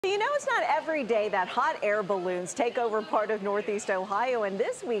it's not every day that hot air balloons take over part of Northeast Ohio, and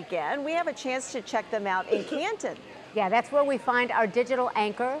this weekend we have a chance to check them out in Canton. Yeah, that's where we find our digital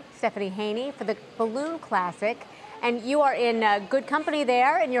anchor, Stephanie Haney, for the Balloon Classic. And you are in good company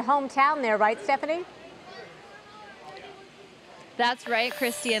there, in your hometown there, right, Stephanie? That's right,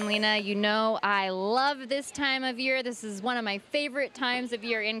 Christy and Lena. You know I love this time of year. This is one of my favorite times of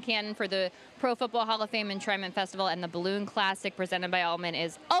year in Canton for the Pro Football Hall of Fame Enshrinement Festival, and the Balloon Classic presented by Allman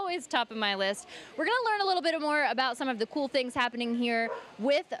is always top of my list. We're going to learn a little bit more about some of the cool things happening here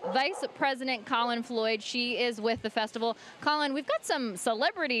with Vice President Colin Floyd. She is with the festival. Colin, we've got some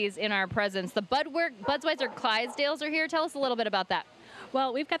celebrities in our presence. The Budweiser Clydesdales are here. Tell us a little bit about that.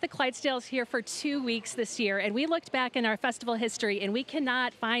 Well, we've got the Clydesdales here for 2 weeks this year, and we looked back in our festival history, and we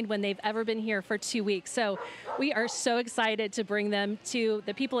cannot find when they've ever been here for 2 weeks. So we are so excited to bring them to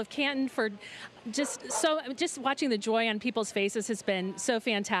the people of Canton for just watching the joy on people's faces has been so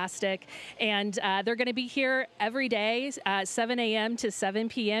fantastic. And they're going to be here every day, 7 a.m. to 7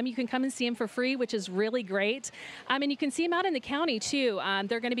 p.m. You can come and see them for free, which is really great. And you can see them out in the county, too.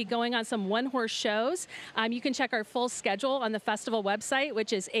 They're going to be going on some one-horse shows. You can check our full schedule on the festival website,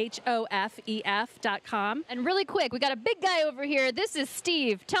 which is hofef.com. And really quick, we got a big guy over here. This is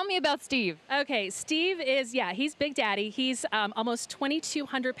Steve. Tell me about Steve. Okay, Steve is, he's Big Daddy. He's almost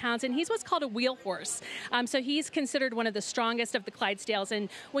 2,200 pounds, and he's what's called a wheel horse. So he's considered one of the strongest of the Clydesdales, and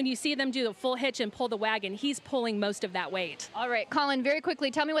when you see them do the full hitch and pull the wagon, he's pulling most of that weight. All right, Colin, very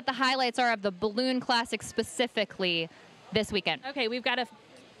quickly, tell me what the highlights are of the Balloon Classic specifically this weekend. Okay, we've got a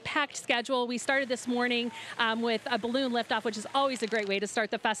packed schedule. We started this morning with a balloon liftoff, which is always a great way to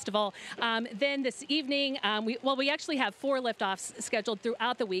start the festival. Then this evening, we actually have 4 liftoffs scheduled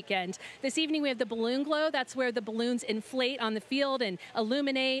throughout the weekend. This evening we have the balloon glow. That's where the balloons inflate on the field and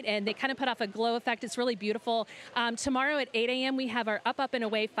illuminate, and they kind of put off a glow effect. It's really beautiful. Tomorrow at 8 a.m. we have our Up and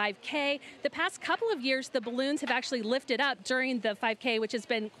Away 5K. The past couple of years, the balloons have actually lifted up during the 5K, which has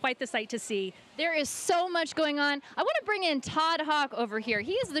been quite the sight to see. There is so much going on. I want to bring in Todd Hawk over here.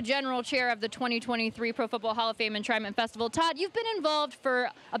 He is the general chair of the 2023 Pro Football Hall of Fame Enshrinement Festival. Todd, you've been involved for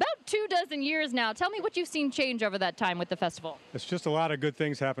about 24 years now. Tell me what you've seen change over that time with the festival. It's just a lot of good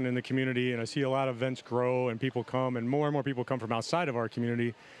things happen in the community, and I see a lot of events grow and people come, and more people come from outside of our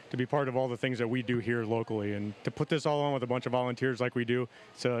community to be part of all the things that we do here locally. And to put this all on with a bunch of volunteers like we do,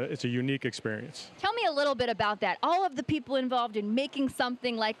 it's a unique experience. Tell me a little bit about that. All of the people involved in making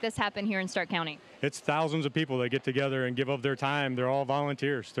something like this happen here in Stark County. It's thousands of people that get together and give of their time. They're all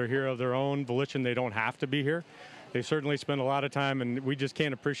volunteers. They're here of their own volition. They don't have to be here. They certainly spend a lot of time, and we just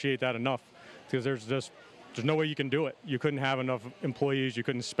can't appreciate that enough, because there's no way you can do it. You couldn't have enough employees. You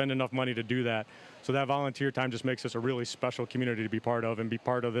couldn't spend enough money to do that. So that volunteer time just makes us a really special community to be part of and be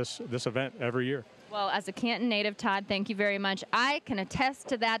part of this event every year. Well, as a Canton native, Todd, thank you very much. I can attest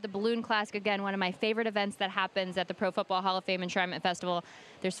to that. The Balloon Classic, again, one of my favorite events that happens at the Pro Football Hall of Fame Enshrinement Festival.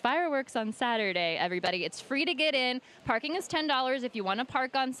 There's fireworks on Saturday, everybody. It's free to get in. Parking is $10 if you want to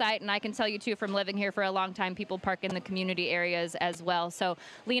park on site. And I can tell you, too, from living here for a long time, people park in the community areas as well. So,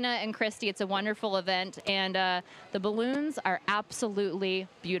 Lena and Christy, it's a wonderful event. And the balloons are absolutely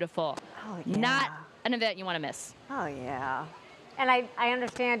beautiful. Oh, yeah. Not an event you want to miss. Oh, yeah. And I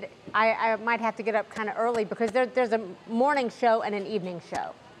understand I might have to get up kind of early because there's a morning show and an evening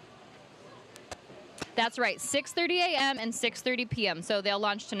show. That's right, 6:30 a.m. and 6:30 p.m. So they'll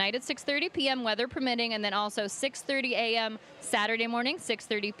launch tonight at 6:30 p.m., weather permitting, and then also 6:30 a.m. Saturday morning,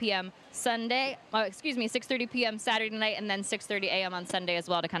 6:30 p.m. Sunday, 6:30 p.m. Saturday night, and then 6:30 a.m. on Sunday as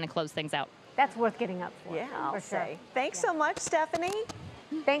well to kind of close things out. That's worth getting up for. Yeah, I'll for say. Sure. Thanks so much, Stephanie.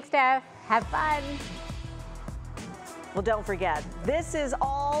 Thanks, Steph. Have fun. Well, don't forget, this is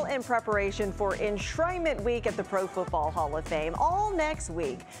all in preparation for Enshrinement Week at the Pro Football Hall of Fame. All next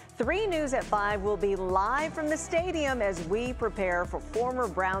week, 3 News at 5 will be live from the stadium as we prepare for former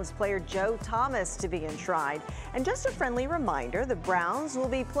Browns player Joe Thomas to be enshrined. And just a friendly reminder, the Browns will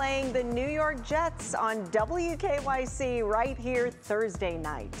be playing the New York Jets on WKYC right here Thursday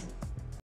night.